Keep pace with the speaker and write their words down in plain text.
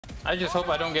I just hope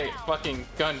I don't get fucking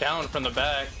gunned down from the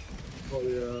back. Oh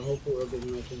yeah, hopefully that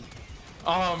doesn't happen.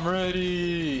 I'm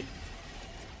ready.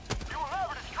 You'll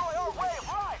never destroy our way of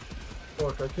life.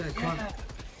 Fuck, I can't climb.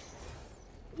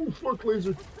 Ooh, fuck laser.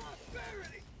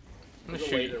 I'm gonna There's a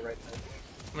shoot laser you. right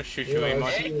I'm gonna shoot Yeah, you, I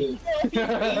Amon. see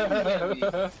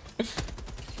it.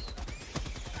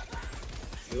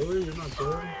 Really? You're not dead?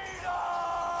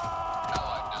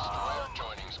 Allied destroyer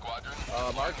joining squadron.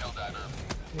 Mark. Helldiver.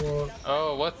 What?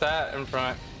 Oh, what's that in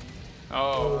front?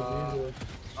 Oh.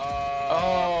 Oh,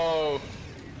 Oh.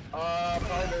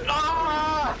 Probably.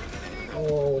 Ah!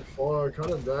 oh, fuck. How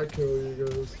did that kill you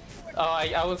guys? Oh,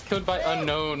 I was killed by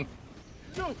unknown.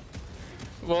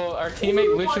 Well, our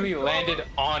teammate literally landed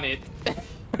on it.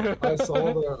 I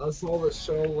saw that. I saw the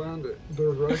shell land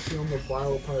directly on the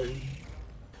Bile Titan.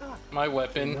 My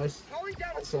weapon. My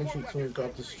sentry tank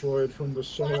got destroyed from the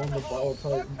shell on the Bile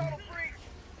Titan.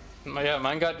 Yeah,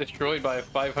 mine got destroyed by a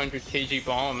 500 kg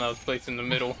bomb that was placed in the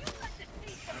middle.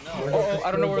 Mine got Oh,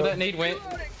 I don't know where destroyed that nade went.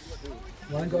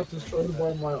 Mine got destroyed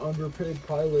by my underpaid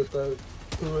pilot that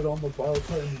threw it on the Bile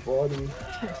Titan's body.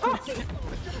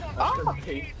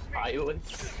 Underpaid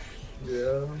pilots.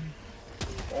 Yeah.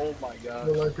 Oh my god.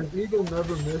 But like, an eagle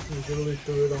never misses, literally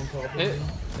threw it on top of It- me.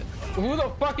 Who the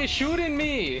fuck is shooting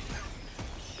me?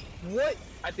 What?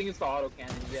 I think it's the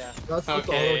autocannon, yeah. That's not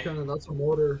Okay. the autocannon, that's a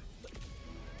mortar.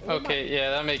 Okay, yeah,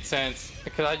 that makes sense.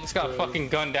 Because I just got Yeah. fucking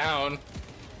gunned down.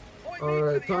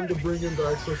 Alright, time to bring in the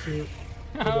exosuit.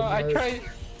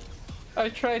 I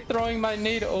tried throwing my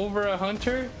nade over a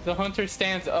hunter. The hunter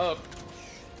stands up.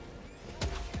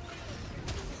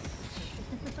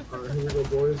 Alright, here we go,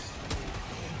 boys.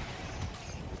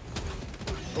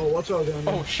 Oh, watch out, Danny.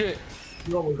 Oh shit.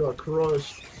 You almost got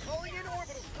crushed. Calling in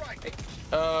orbital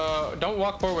strike. Don't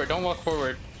walk forward. Don't walk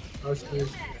forward. I see.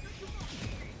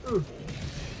 Ooh.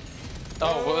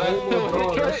 Oh, well, Oh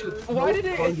my god, that that, shit why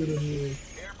did targeted it? me.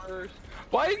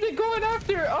 Why is it going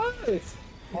after us?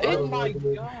 Oh my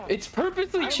god. It's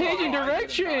purposely changing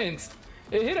directions.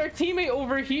 It hit our teammate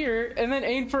over here and then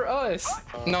aimed for us.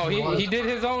 No, he did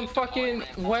his own fucking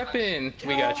weapon.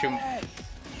 We got you.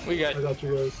 We got I you. got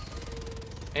you guys.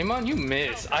 Amon, you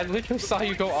missed. I literally saw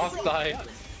you go offside.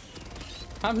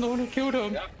 I'm the one who killed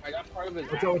him. Yep, I got part of it.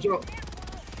 Watch out, watch out.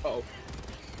 Oh.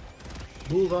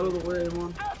 Move out of the way,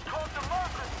 man. That's called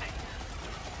democracy.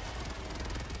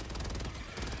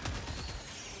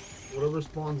 Whatever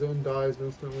spawns in dies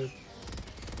instantly.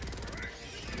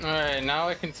 Alright, now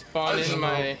I can spawn in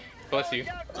my... Bless you.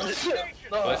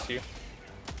 Bless you.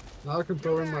 Now I can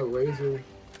throw in my laser.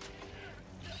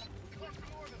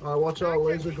 Alright, watch out,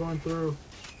 laser going through.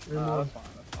 That's fine,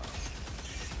 that's fine.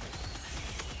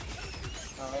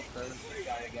 Oh, that's fair. This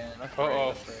guy again. That's great,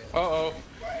 Uh-oh. that's great. Uh-oh.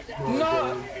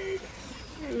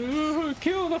 No! Ooh,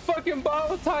 kill the fucking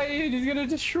Bile Titan! He's gonna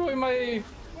destroy my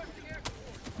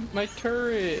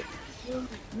turret.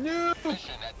 No!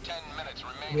 Mission at 10 minutes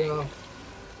remaining. Yeah.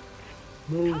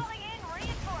 Move. Calling in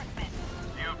reinforcements.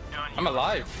 You've done I'm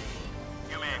alive.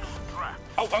 You may extract.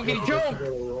 Oh, I'm getting jumped!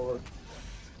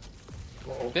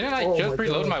 Didn't I just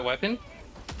reload my weapon?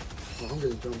 Oh, I'm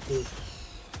getting jumped too.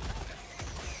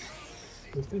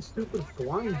 It's these stupid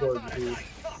flying bugs, dude.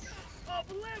 Of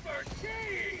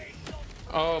liberty.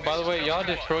 Oh, by the way, y'all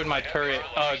destroyed my turret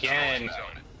again.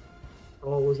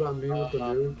 Oh, was that me with the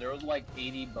nuke? There was like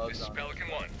 80 bugs on it. Pelican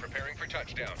 1, preparing for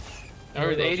touchdown. There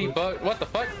was 80 bucks. What the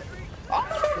fuck?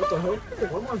 What the hell?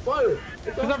 Why am I on fire?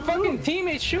 Cause our fucking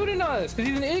teammate's shooting us. Cause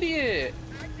he's an idiot.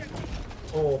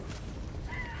 Oh,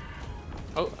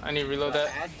 Oh, I need to reload that.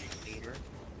 Agitator?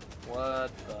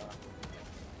 What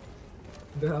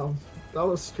the? damn. That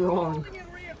was strong.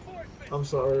 I'm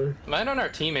sorry. Land on our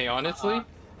teammate, honestly.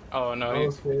 Oh no. That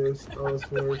was forced. That was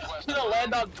forced. I'm gonna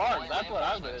land on Mark. That's what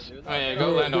I'm gonna do. Oh yeah, go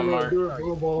land on Mark. Do it.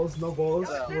 No balls. No balls.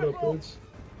 Yeah. What up, bitch?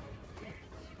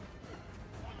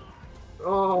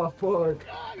 Oh, fuck.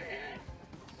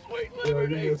 Yeah, you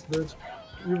missed, bitch.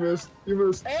 You missed. You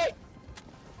missed. Hey!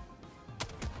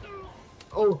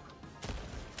 Oh.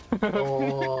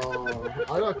 Oh,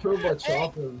 I got killed by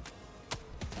chopping.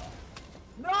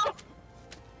 No!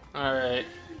 Alright.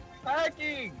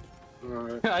 Hacking!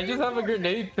 Alright, I just have a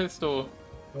grenade pistol.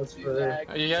 that's fair.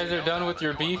 You guys are done with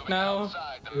your beef now?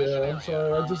 Outside the mission Yeah, I'm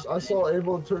sorry. I saw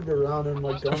Abel turned around and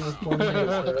my gun was pointing at his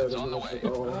head. And I was like,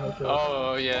 oh, okay.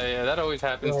 Oh yeah, that always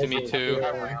happens to me too.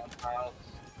 Yeah,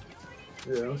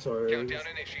 yeah, I'm sorry. Countdown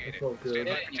I initiated. felt Stand good.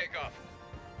 by for takeoff.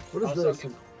 What is Also-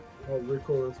 this? Oh,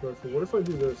 recoil inspector. What if I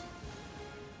do this?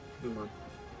 Never mind.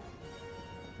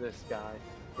 This guy.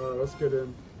 Let's get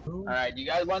in. Alright, you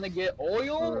guys want to get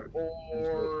oil Alright.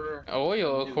 or.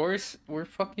 Oil, of course. We're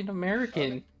fucking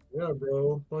American. Yeah,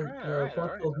 bro. Like, Alright, fuck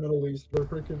alright. those Middle East. They're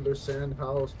freaking their sand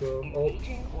house, bro. Oh,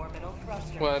 Engaging orbital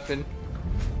thruster. Weapon.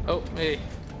 Oh, hey.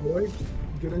 boy,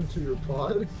 get into your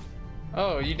pod.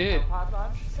 Oh, you did. Pod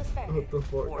launch suspended. What the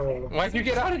fuck? Oh, Why'd you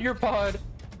get out of your pod?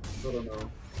 I don't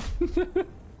know.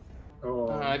 Oh,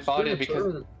 I just bought bring it a because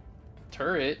turret.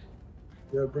 turret.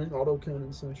 Yeah, bring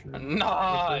autocannon sentry.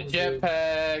 Nah, That's what it is.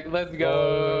 jetpack. Let's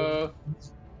go.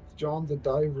 It's John the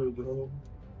Diver, bro.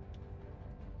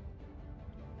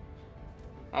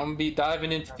 I'm gonna be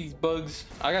diving into these bugs.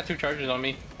 I got 2 charges on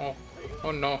me. Oh,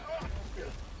 oh no.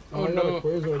 Oh I got a no.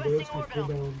 Quasar, but it's my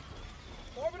cooldown.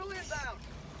 Orbital inbound.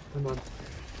 Come on.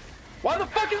 Why the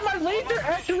fuck is my laser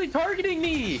actually targeting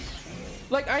me?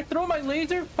 Like, I throw my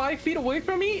laser 5 feet away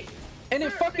from me, and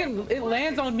it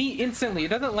lands on me instantly. It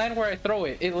doesn't land where I throw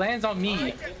it. It lands on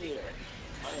me.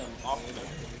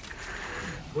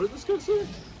 What did this guy say?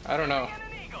 I don't know.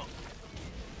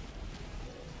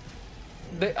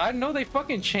 I know they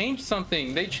fucking changed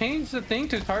something. They changed the thing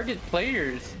to target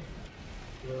players.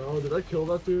 Yeah, oh, did I kill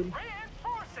that dude?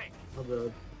 Reinforcing. My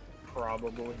bad.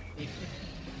 Probably.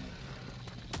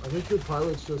 I think your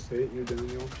pilots just hate you,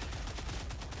 Daniel.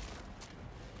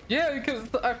 Yeah, because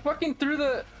I fucking threw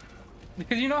the...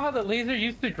 Because you know how the laser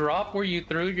used to drop where you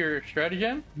threw your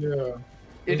stratagem? Yeah.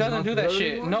 It Does doesn't not do do that that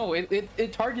shit. anymore? No,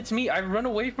 it targets me. I run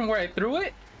away from where I threw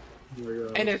it, Oh my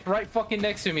God. and it's right fucking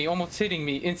next to me, almost hitting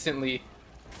me instantly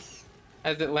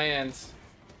as it lands.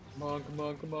 Come on, come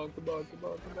on, come on, come on, come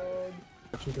on, come on.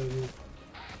 Got you, Daniel.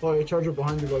 Oh, a charger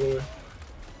behind you, by the way.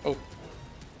 Oh.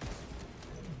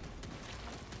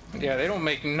 Yeah, they don't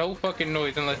make no fucking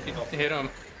noise unless you hit them.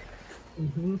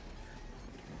 Mm-hmm.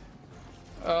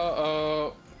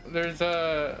 Uh-oh. There's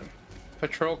a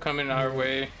patrol coming our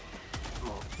way. Oh,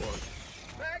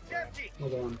 fuck. Bag's empty.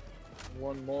 Hold on.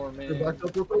 One more, Get man. back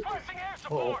up real quick. Requesting air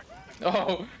support.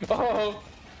 Oh, oh.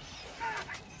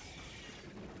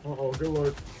 Uh-oh, good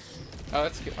lord. Oh,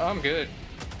 I'm good.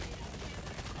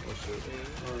 Oh, shit.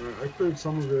 Alright, I cleared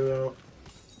some of it out.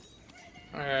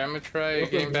 Alright, I'm gonna try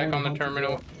Okay, getting back on the hunter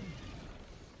terminal. down.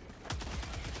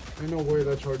 Ain't no way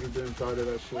that charger didn't die to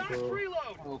that shit, Last bro. reload.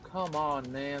 Oh, come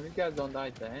on, man. These guys don't die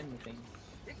to anything.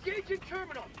 Engaging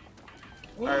terminal.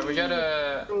 Alright, we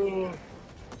gotta... Oh,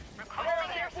 Requiring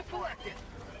air support.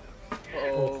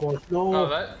 Uh-oh. fuck. No. Oh,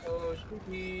 that... Oh,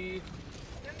 spooky.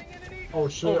 Sending in an eagle. Oh,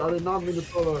 shit. Oh. I did not mean to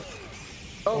throw that.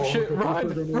 Oh shit, okay,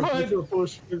 run, Thanks run! for a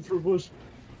push. Thanks for a push.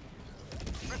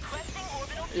 Requesting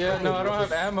orbital. Yeah, no, I don't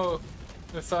have ammo.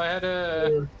 So I had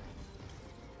to...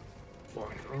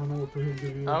 Fuck, I don't know what to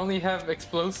give you. I only have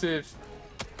explosives.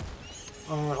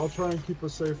 Alright, I'll try and keep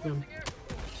us safe then.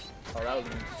 Oh, that was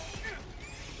me.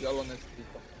 Yellowness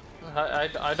people.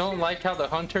 I don't like how the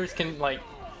hunters can, like,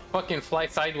 fucking fly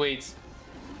sideways.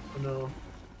 I know.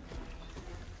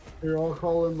 Here, I'll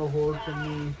call in the horde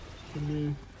from me. From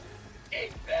me.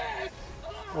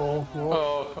 Oh, well,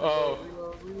 Oh, oh.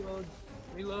 Reload, reload,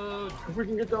 reload. if we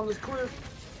can get down this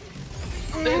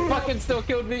cliff. They fucking still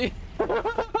killed me.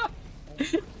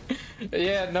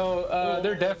 Yeah, no,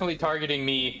 they're definitely targeting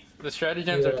me. The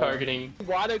stratagems are Yeah. targeting.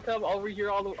 Why they come over here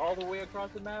all the way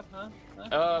across the map, huh?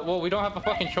 Well, we don't have a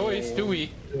fucking choice, do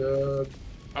we? Yeah,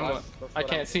 That's I what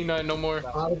can't see nothing no more.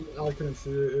 I can see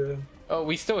it, yeah. Oh,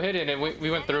 we still hit it and we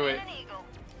went through it.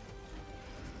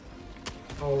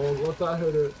 Oh, well, let that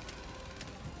hit it.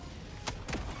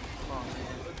 Come on,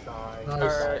 man. Die.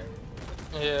 Nice. Alright.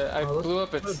 Yeah, I Oh, let's blew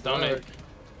up its head stomach. back.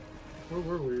 Where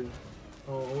were we?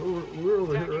 Oh, we were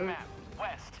over Tracking here, right? map.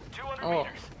 West. 200 Oh,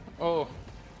 meters. oh.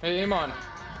 Hey, aim on.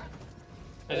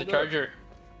 There's a Hold up. charger.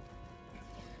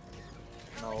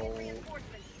 No.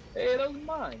 Hey, that was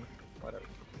mine. Whatever.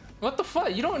 What the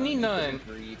fuck? You don't need none.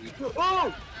 Greedy.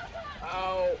 Oh!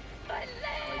 Ow!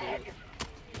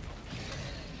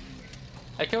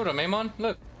 I killed him, Amon.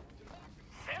 Look.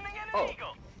 Sending in an Oh.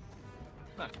 eagle.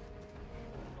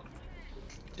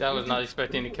 I was not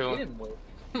expecting to kill him.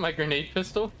 My grenade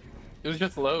pistol? It was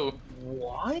just low.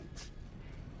 What?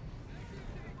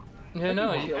 Yeah,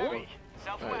 no, Kill you, him?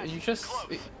 Southwest. you just...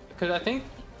 Close. Because I think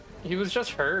he was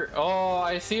just hurt. Oh,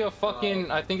 I see a fucking...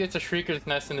 I think it's a Shrieker's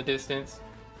nest in the distance.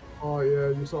 Oh, yeah,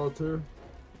 you saw it too?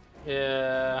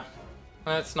 Yeah.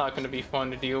 That's not going to be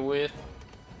fun to deal with.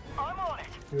 I'm on it.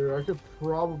 Here, I could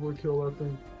probably kill that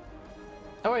thing.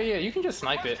 Oh, yeah, you can just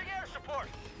snipe it. Requesting air support.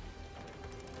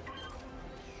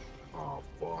 Oh,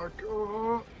 fuck.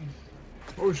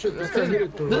 Oh, shit, this guy hit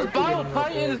it This directly. Bottle in that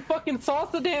Titan thing. is fucking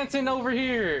salsa dancing over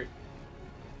here.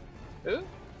 Who?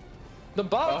 The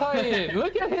Bottle Oh. Titan.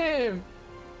 Look at him.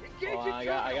 Engaging Oh, I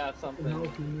got something.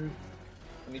 Help you.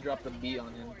 Let me drop the B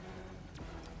on him.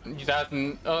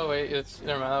 Oh, wait, it's...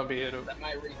 Never mind, that'll be it.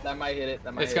 That might hit it.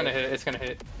 That might It's gonna hit. It's gonna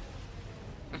hit.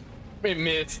 It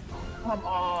missed. Come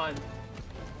on.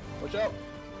 Watch out.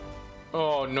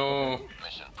 Oh no.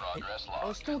 Mission progress Oh,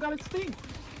 lost. still got its thing.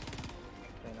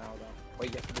 Okay, now though. Wait,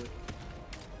 you have to do it.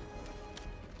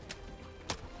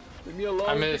 Leave me alone.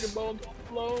 I missed. Chicken bones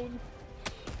alone.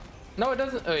 No, it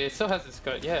doesn't. Oh, it still has its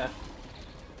gut. Yeah.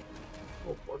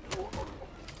 Oh, fuck.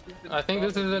 I think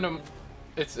this is in a.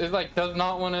 It like does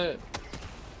not want to.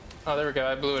 Oh, there we go.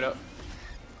 I blew it up.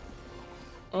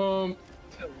 Me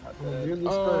and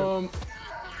this guy.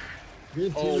 Me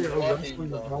and Timmy are what wrestling in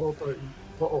the the- battle titan.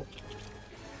 Uh-oh.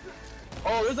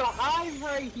 Oh, there's a hive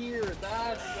right here.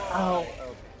 That's why. Ow.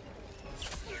 Okay.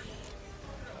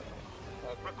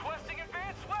 Requesting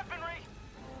advanced weaponry.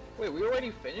 Wait, we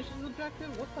already finished this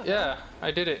objective? What the hell? Yeah,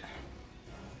 I did it.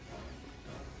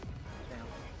 Damn.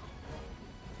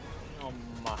 Oh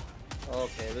my.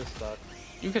 Okay, this sucks.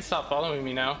 You can stop following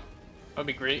me now. That'd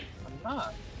be great. I'm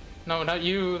not. No, not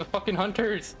you. The fucking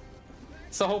hunters.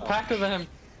 It's a whole pack of them.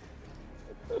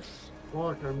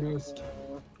 Fuck, I missed.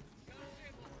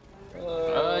 You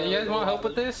guys want help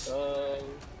with this?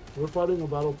 We're fighting a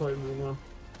battle titan right now.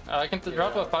 I can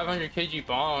drop a 500 kg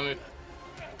bomb.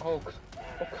 Oh,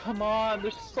 come on.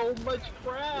 There's so much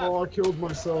crap. Oh, I killed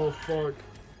myself. Fuck.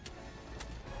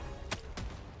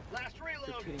 Last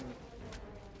reload.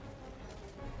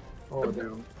 Oh,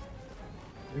 damn.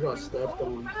 You got stepped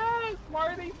on. Why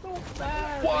are they so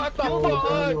fast? What the Oh, fuck?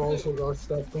 Daniel also got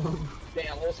stepped on.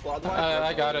 Damn, whole squad.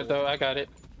 I got it though. I got it.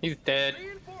 He's dead.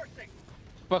 Reinforcing.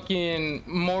 Fucking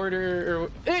mortar. Or...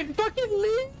 It fucking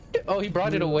lived. Oh, he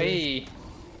brought it away.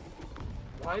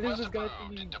 Why does this guy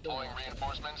Deploying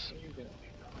reinforcements.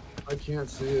 I can't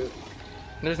see it.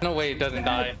 There's no way it doesn't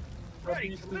die.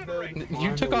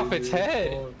 You took off its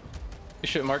head. Fuck. You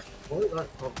should, Mark. What is that?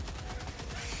 Oh.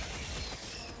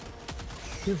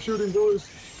 Keep shooting, boys.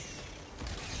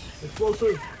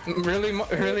 Explosive. Really,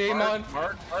 really, Amon?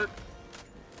 Mark.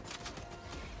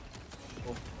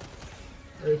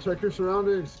 Hey, check your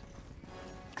surroundings.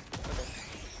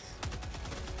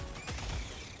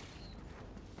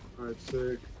 Alright,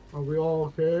 sick. Are we all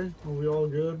okay? Are we all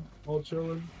good? All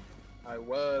chilling? I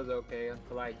was okay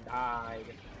until I died.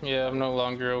 Yeah, I'm no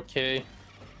longer okay.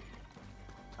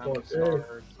 I'm Fuck, hey, sorry.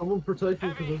 someone protect me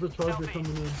because there's a charger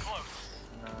coming in.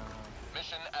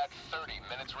 Mission at 30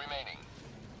 minutes remaining.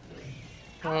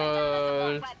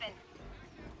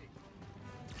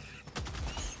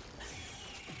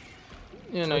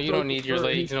 You know, you don't need your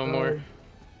legs no more.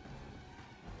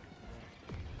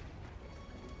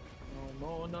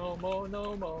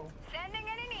 No more. Sending in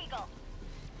an eagle.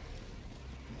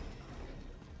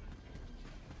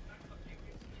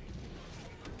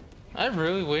 I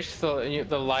really wish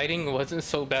the lighting wasn't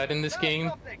so bad in this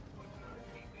game.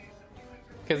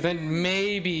 Because then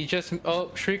maybe just...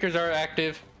 Oh, shriekers are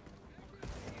active.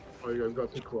 Oh, you guys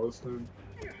got too close then.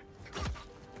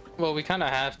 Well, we kind of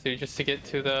have to just to get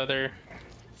to the other...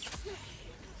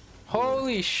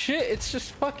 Holy shit, it's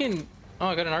just fucking... Oh,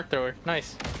 I got an arc thrower.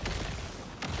 Nice.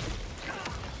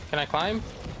 Can I climb?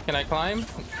 Can I climb?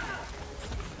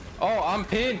 Oh, I'm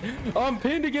pinned! I'm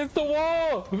pinned against the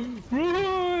wall!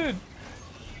 Run!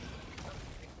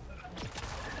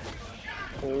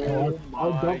 Oh,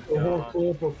 I dumped the whole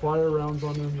clip of fire rounds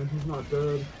on him and he's not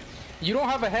dead. You don't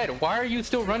have a head. Why are you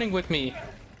still running with me?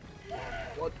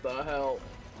 What the hell?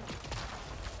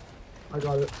 I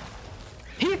got it.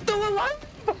 He's still alive!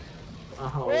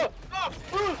 Ow.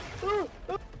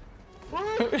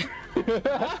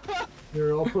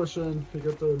 Here, I'll push in to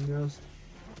get the nest.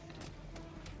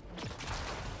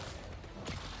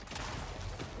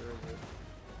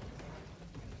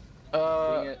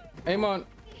 Dang it. Amon.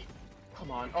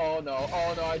 Come on. Oh no,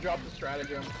 I dropped the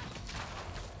stratagem.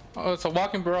 Oh, it's a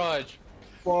walking barrage.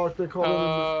 Fuck, they call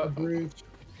it a breach.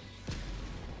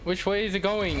 Which way is it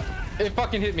going? It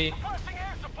fucking hit me. Requesting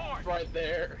air support. Right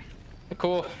there.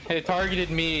 Cool. It targeted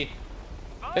me.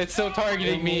 It's still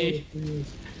targeting me. Dude,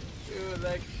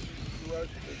 that rush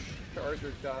the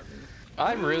charger got me.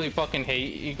 I really fucking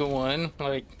hate Eagle One.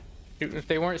 Like, dude, if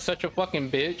they weren't such a fucking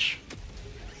bitch.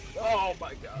 Oh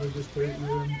my god. They just take you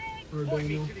in. Or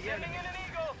Daniel. Sending in an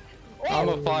eagle. I'm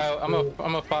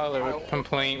a file a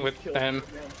complaint with them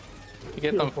to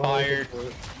get them fired.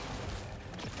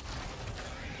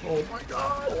 Oh my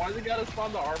god! Oh, why's it gotta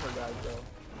spawn the armor guys though?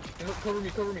 Hey, cover me.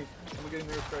 I'm getting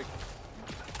real strike.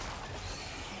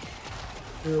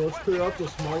 Here, let's clear out the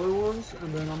smaller ones,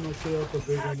 and then I'm gonna clear out the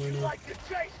big one right now. Like to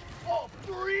chase all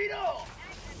burrito.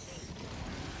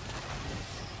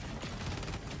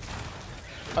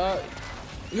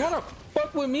 You wanna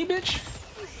fuck with me, bitch?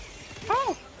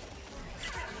 Oh!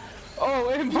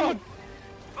 Oh, Amon!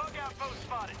 Bug outpost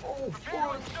spotted. Oh, Prepare to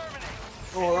fuck! exterminate.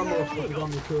 Oh, that motherfucker got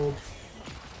me killed.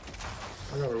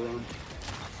 I gotta run.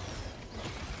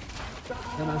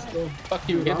 Can I still? Fuck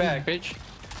you, Dude, get I'm- back, bitch.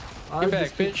 I back,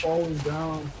 just keep bitch. falling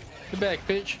down. Get back,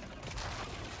 bitch.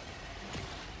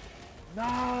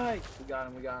 Nice! We got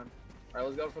him, we got him. Alright,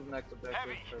 let's go for the next objective.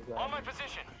 Heavy. On my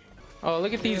position. Oh,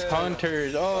 look at these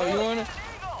hunters. Oh,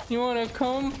 you wanna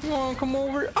come? You wanna come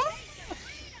over? Oh!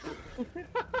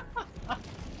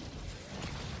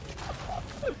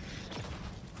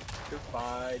 You're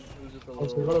fine. It was just a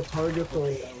Also, little... you gotta target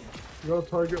the. You gotta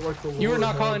target like the. You were lower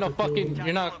not calling half a to kill fucking. them.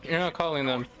 You're not calling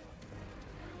them.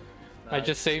 I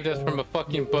just saved us from a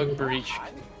fucking bug breach.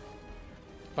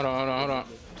 Hold on, hold on, hold on.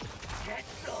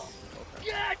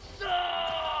 Get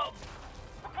some!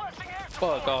 Requesting air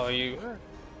support. Fuck all you. There's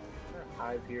a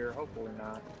hive here, hopefully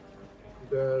not.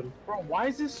 Dead. Bro, why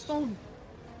is this so...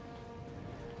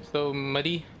 So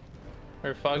muddy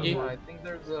or foggy. I think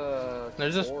there's a...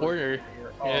 There's a sporter.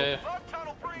 here. Oh, Yeah. Blood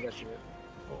tunnel I think breach. that's it.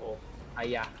 Uh-oh. Ah,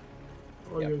 yeah.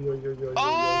 Oh, yeah, yeah, yeah, yeah, yeah,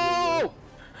 Oh!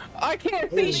 I can't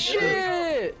see Holy shit.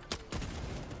 shit.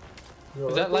 Yeah,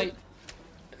 Is that light?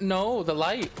 No, the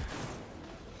light.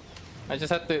 I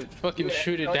just have to fucking Yeah,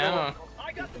 shoot it no, down.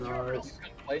 I got the Nice. terminal. He's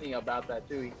complaining about that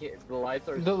too. He can't, the lights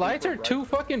are... The lights super are bright. too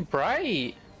fucking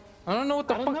bright. I don't know what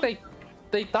the I don't fuck know.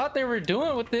 they thought they were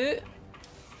doing with it.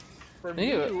 For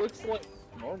me, Ew. it looks like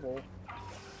normal.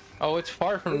 Oh, it's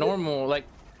far from normal. Like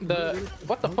the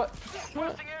what the fuck?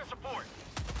 Requesting air support.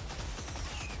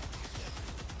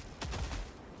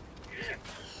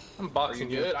 I'm Are you boxing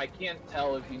you. good? I can't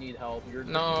tell if you need help. You're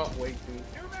No. way too...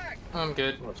 I'm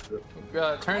good. Oh,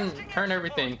 shit. Turn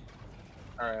everything.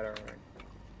 Alright, alright.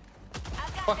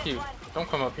 Fuck you. Don't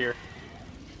come up here.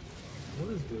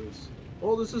 What is this?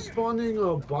 Oh, this is spawning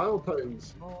Bile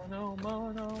Titans. No.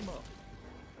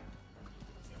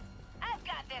 I've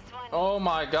got this one. Oh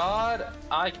my god,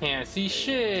 I can't see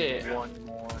shit. One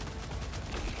more.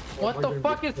 What the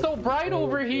fuck is so bright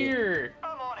over here?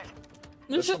 I'm on it.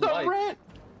 This is some the lights. red.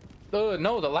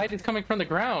 No, the light is coming from the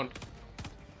ground.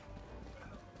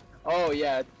 Oh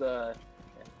yeah, it's the...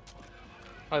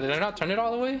 Oh, did I not turn it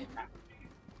all the way?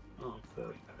 Oh,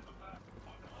 fuck.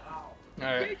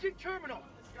 Alright, Agent terminal.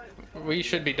 we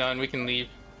should be done. We can leave.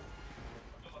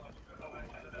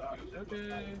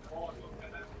 Okay.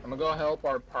 I'm gonna go help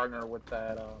our partner with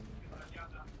that,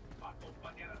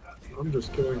 I'm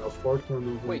just killing a fuck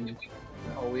ton of Wait, them. did we...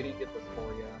 Oh, we didn't get the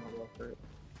score yet. I'm gonna go for it.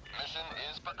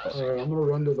 Alright, I'm gonna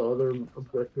run to the other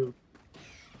objective.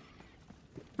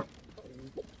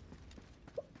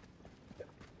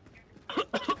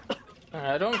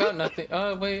 I don't got nothing.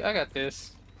 Oh wait, I got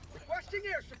this. Requesting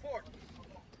air support.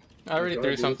 I already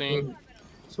threw something.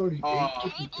 It's already Oh.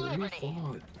 8:53.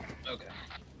 Fuck. Okay.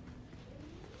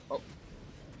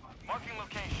 Marking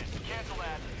location. Cancel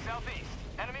that. Southeast.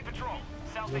 Enemy patrol.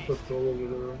 No Southeast. patrol over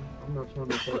there. I'm not trying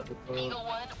to fight the car. Eagle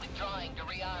 1 withdrawing to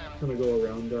rearm. I'm gonna go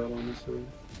around that, honestly.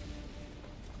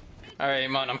 Alright,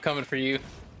 man, I'm coming for you.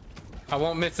 I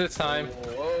won't miss this time.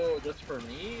 Whoa, just for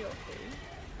me?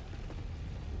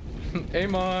 Okay.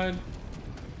 Amon.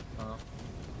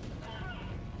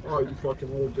 Oh, you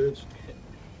fucking little bitch.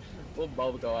 We'll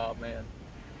both go out, man.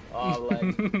 Oh,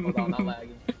 lagging. Hold on, not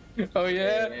lagging. Oh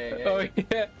yeah. Hey. Oh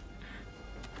yeah.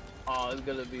 Oh, it's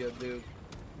gonna be a dude.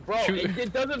 Bro, Shoot.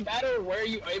 it doesn't matter where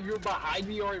you, if you're behind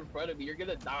me or in front of me, you're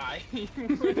gonna die.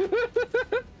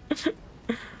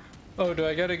 Oh, do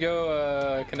I gotta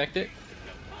go connect it?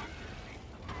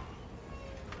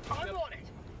 I'm on it.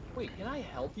 Wait, can I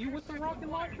help you with the rocket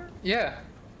launcher? Yeah.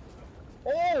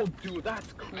 Oh, dude,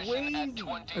 that's crazy.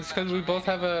 It's because we both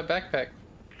have a backpack.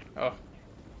 Oh.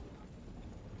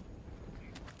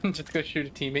 Just go shoot a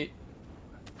teammate.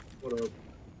 What up?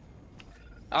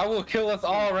 I will kill us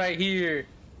all right here.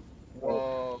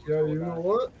 Whoa. Yeah, you know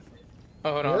what?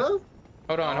 Oh, hold on. Yeah?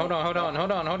 Hold on, hold on, hold on,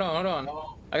 hold on, hold on, hold on.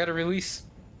 Oh, I gotta release.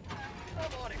 I'm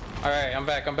on it. Alright, I'm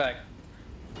back, I'm back.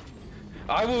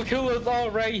 I will kill us all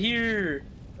right here.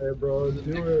 Hey, bro,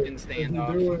 do it. In If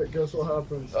standoff. you do it, guess what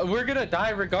happens? We're gonna die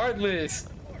regardless.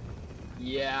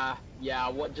 yeah,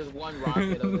 what? Just one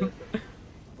rocket of this.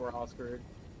 We're all screwed.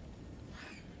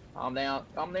 I'm down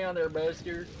there,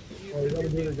 Buster. Oh, you gotta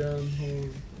do it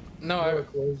again. No, You gotta I.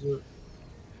 close it.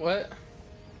 What?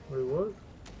 Wait, what?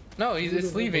 No,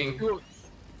 it's leaving.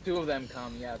 Two of them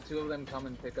come, yeah. Two of them come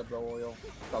and pick up the oil.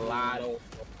 The lot of oil.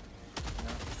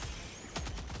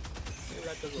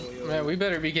 Yeah. Man, we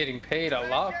better be getting paid a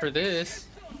lot for this.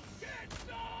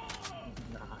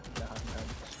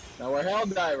 No, we're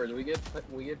Helldivers.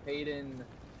 We get paid in...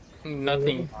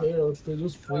 Nothing. They don't pay us, they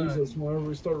just freeze us whenever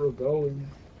we start rebelling.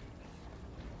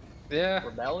 Yeah.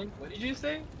 Rebelling? What did you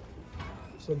say?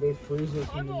 So they freeze us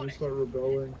when we start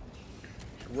rebelling.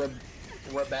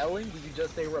 Rebelling? Did you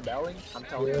just say rebelling? I'm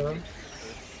telling Yeah. you.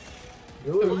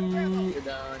 Do it. You're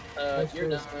done. You're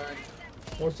done.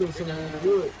 Watch this. You're done.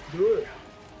 Do it. Do it.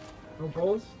 No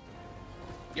balls.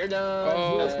 You're done.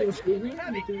 Oh. That's gonna save me?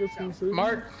 You think that's gonna save me?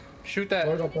 Mark, shoot that.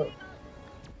 Oh, I got that.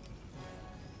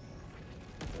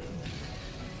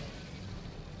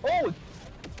 Oh!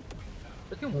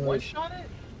 Look at Nice. one shot it?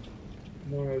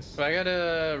 Nice. So I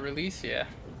gotta release, yeah.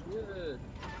 Good.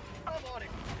 I'm on it.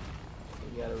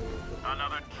 You gotta release it.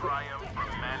 Another triumph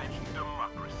for managed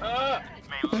democracy. Ah!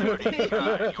 May liberty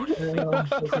guide your Damn,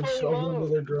 fucking shovel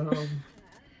into the ground.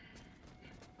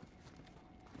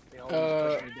 They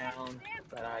always push me down,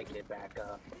 but I get back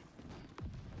up.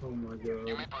 Oh my god.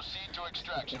 proceed to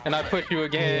extraction. And I push you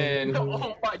again.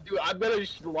 Oh my dude, I better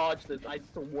launch this, I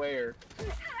swear.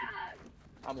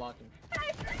 I'm launching.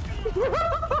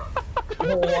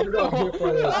 Oh, I got hit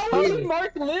by that. How did too.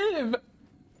 Mark live?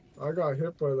 I got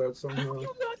hit by that somehow.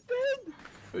 Not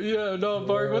good! Yeah, no,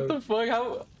 Mark, what the fuck?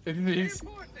 How? He's,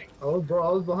 I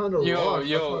was behind a rock. yo, That's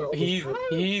yo, why I he's, was-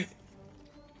 he's.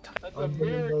 That's a I'm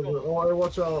getting over. miracle! Oh, hey,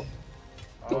 watch out.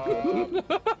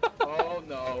 Oh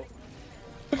no.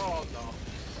 Oh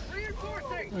no.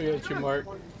 Reinforcing. We got you, Mark.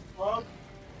 I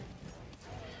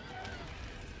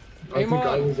Hey, think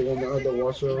I Mom. was the one that had to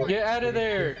watch out. Get out of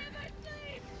there.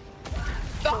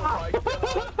 Oh my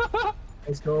god.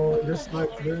 Let's go. Get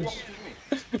sniped, bitch.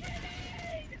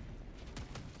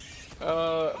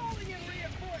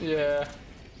 Yeah.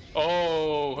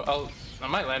 Oh, I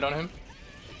might land on him.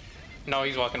 No,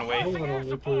 he's walking away. Hold on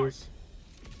me, please.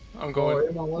 I'm Oh, going.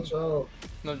 Emma, watch out.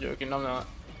 No joking, I'm not.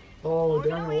 Oh,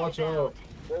 Daniel, watch out.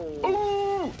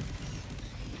 Oh. Ooh!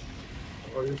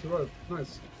 Oh, you survived.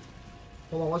 Nice.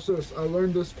 Hold on, watch this. I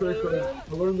learned this trick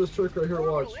right here,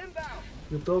 watch.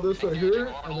 You throw this right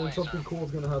here, and then something cool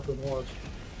is gonna happen, watch.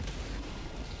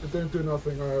 It didn't do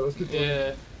nothing. Alright, let's keep going.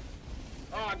 Yeah.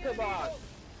 Oh, come on.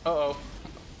 Uh-oh.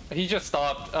 He just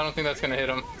stopped. I don't think that's gonna hit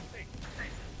him.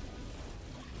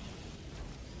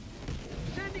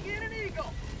 Sending in an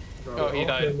eagle. Oh, he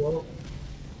died. Well,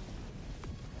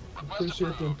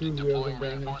 appreciate the enthusiasm,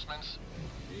 Daniel.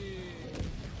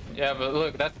 Yeah, but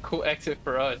look, that's a cool exit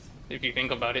for us, if you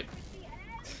think about it.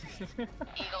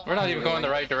 We're not even going the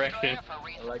right direction.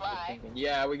 I like this thinking.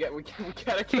 Yeah, we gotta get an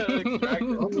extractor.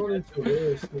 I'm running for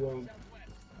this. Hold on.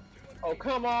 Oh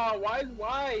come on, why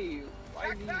me?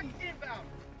 Back inbound.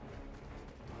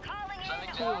 Calling Sending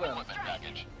in two of them. equipment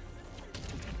package.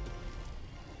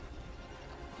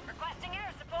 Requesting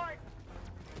air support.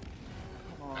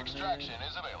 Come on, Extraction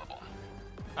is available.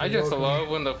 I just love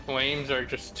when the flames are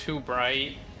just too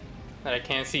bright that I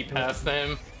can't see past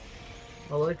them.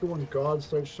 I like it when God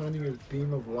starts shining his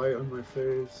beam of light on my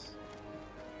face.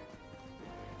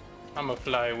 I'ma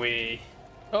fly away.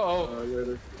 Uh-oh.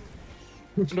 Later.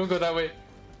 Don't go that way.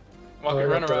 Walk it, I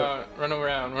run got that. around, run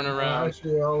around, run around.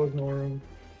 Actually, I was ignoring.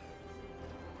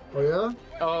 Oh yeah?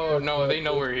 Oh no, they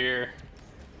know we're here.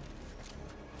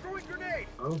 Throwing grenade.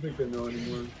 I don't think they know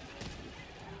anymore.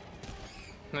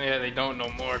 Yeah, they don't know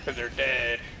more because they're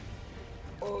dead.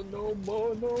 Oh no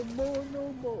more, no more,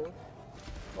 no more.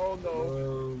 Oh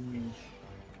no. Who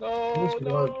No, survived?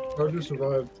 no. Charger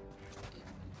survived.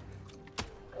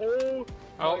 Oh.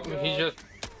 Oh, my he God. just...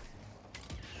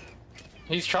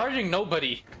 He's charging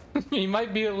nobody. He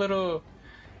might be a little...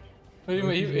 He's a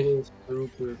little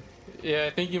stupid. Yeah, I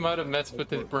think you might have messed with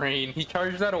his brain. He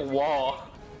charged at a wall.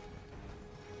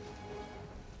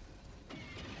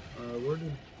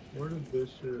 Where did this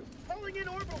shit? Calling in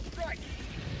orbital strike.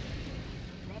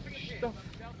 Dropping a hit.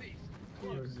 Southeast.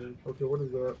 Okay, what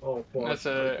is that? Oh, fuck. That's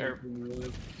a...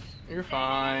 You're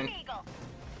fine. Eagle.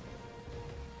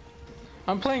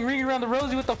 I'm playing Ring Around the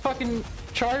Rosie with the fucking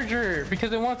charger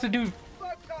because it wants to do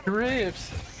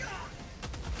drifts.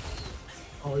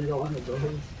 Oh, you got one of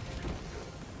those?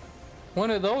 One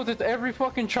of those, it's every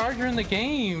fucking charger in the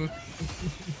game.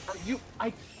 Are you?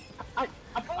 I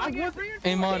Calling in was. reinforcements.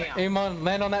 Amon, Amon,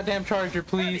 land on that damn charger,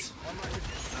 please.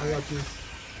 I got you.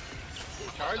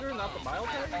 Charger, not the mile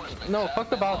charger? No, fuck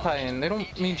the bow tie-in. They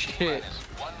don't mean shit.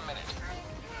 1 minute.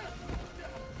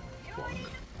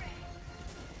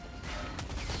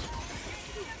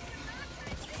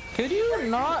 Could you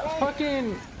not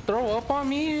fucking throw up on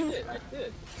me? I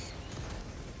did.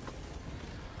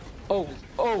 Oh,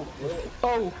 oh,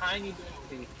 oh. Tiny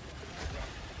bit.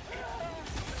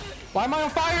 Why am I on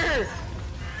fire?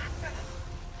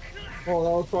 Oh, that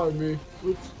was probably me.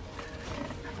 Oops.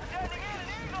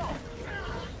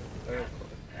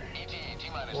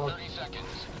 T-minus 30 seconds.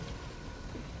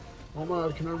 Oh my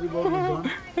god, can I reload my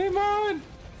gun? Amon!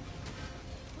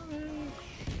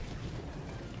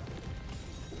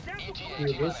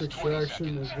 Dude, this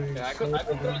extraction is being Yeah, so I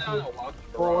could put it on eventful. a walk.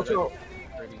 Oh, watch out.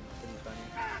 Pretty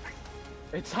funny.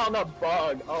 It's on a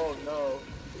bug. Oh no.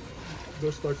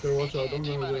 They're stuck there. Watch out. Don't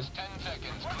go there. 10 seconds.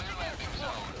 Clear landing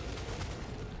zone.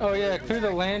 Oh yeah, clear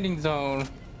the landing zone.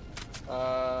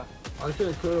 I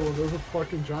can't clear when there's a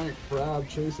fucking giant crab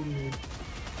chasing me.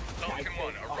 Pelican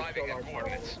 1 arriving at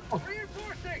coordinates.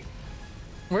 Reinforcing!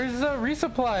 Where's the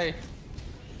resupply?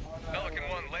 Pelican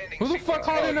 1 landing. Who the fuck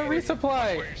called in a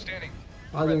resupply? Where you're standing.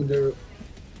 I didn't do it.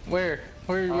 Where's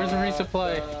the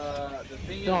resupply? The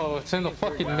thing Oh, is- it's in the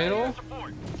fucking middle.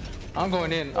 I'm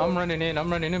going in. I'm running in. I'm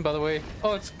running in. By the way.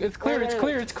 Oh, it's clear. It's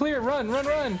clear. It's clear. Run, run,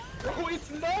 run. Oh, it's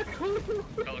not cool.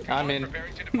 Pelican I'm 1 in.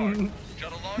 preparing to depart.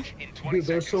 Shuttle launch in 20 Dude,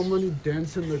 there's so seconds. many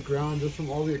dents in the ground just from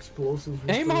all the explosives.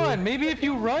 we Aim threw. on. Maybe if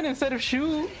you run instead of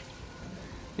shoot,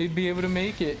 you'd be able to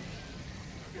make it.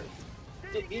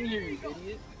 Get in here, you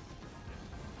idiot.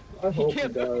 I hope he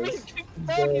can't dies. move. He's Dead,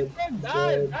 dead. dead,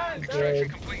 Dead. Extraction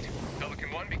Dead. complete.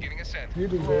 Pelican 1 beginning ascent. He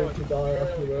deserved to die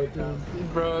after that,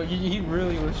 dude. Bro, he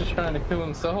really was just trying to kill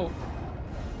himself.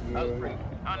 Yeah. Another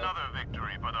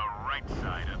victory, but a